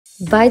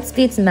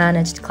ByteSpeed's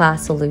managed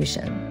class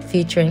solution,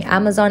 featuring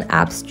Amazon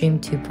AppStream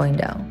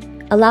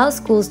 2.0, allows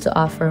schools to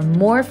offer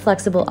more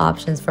flexible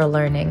options for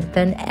learning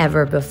than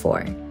ever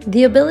before.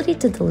 The ability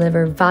to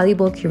deliver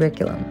valuable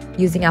curriculum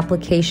using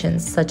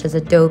applications such as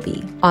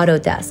Adobe,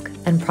 Autodesk,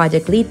 and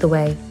Project Lead the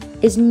Way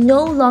is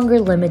no longer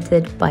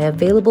limited by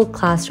available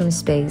classroom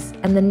space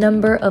and the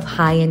number of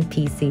high-end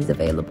PCs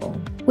available.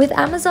 With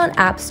Amazon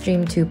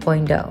AppStream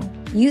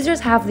 2.0, users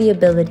have the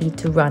ability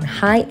to run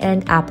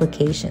high-end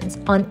applications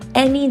on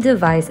any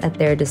device at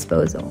their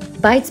disposal.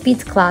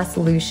 ByteSpeed's class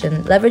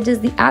solution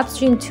leverages the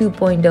AppStream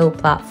 2.0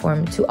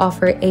 platform to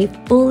offer a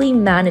fully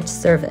managed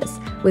service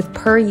with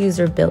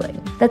per-user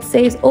billing that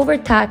saves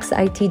overtaxed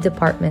IT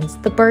departments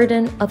the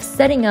burden of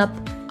setting up,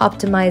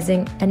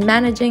 optimizing, and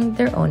managing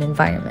their own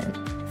environment.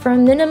 For a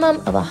minimum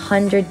of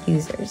 100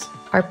 users,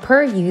 our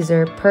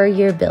per-user,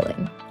 per-year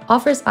billing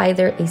offers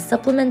either a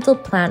supplemental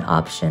plan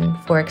option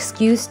for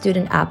excused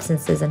student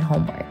absences and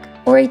homework,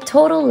 or a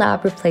total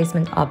lab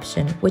replacement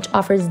option which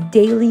offers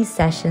daily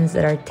sessions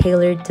that are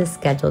tailored to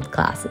scheduled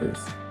classes.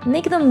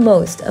 Make the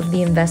most of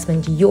the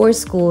investment your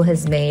school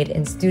has made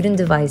in student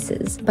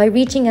devices by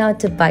reaching out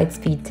to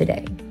ByteSpeed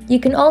today. You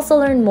can also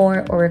learn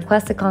more or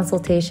request a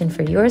consultation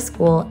for your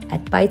school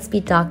at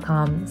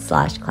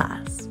bytespeed.com/class.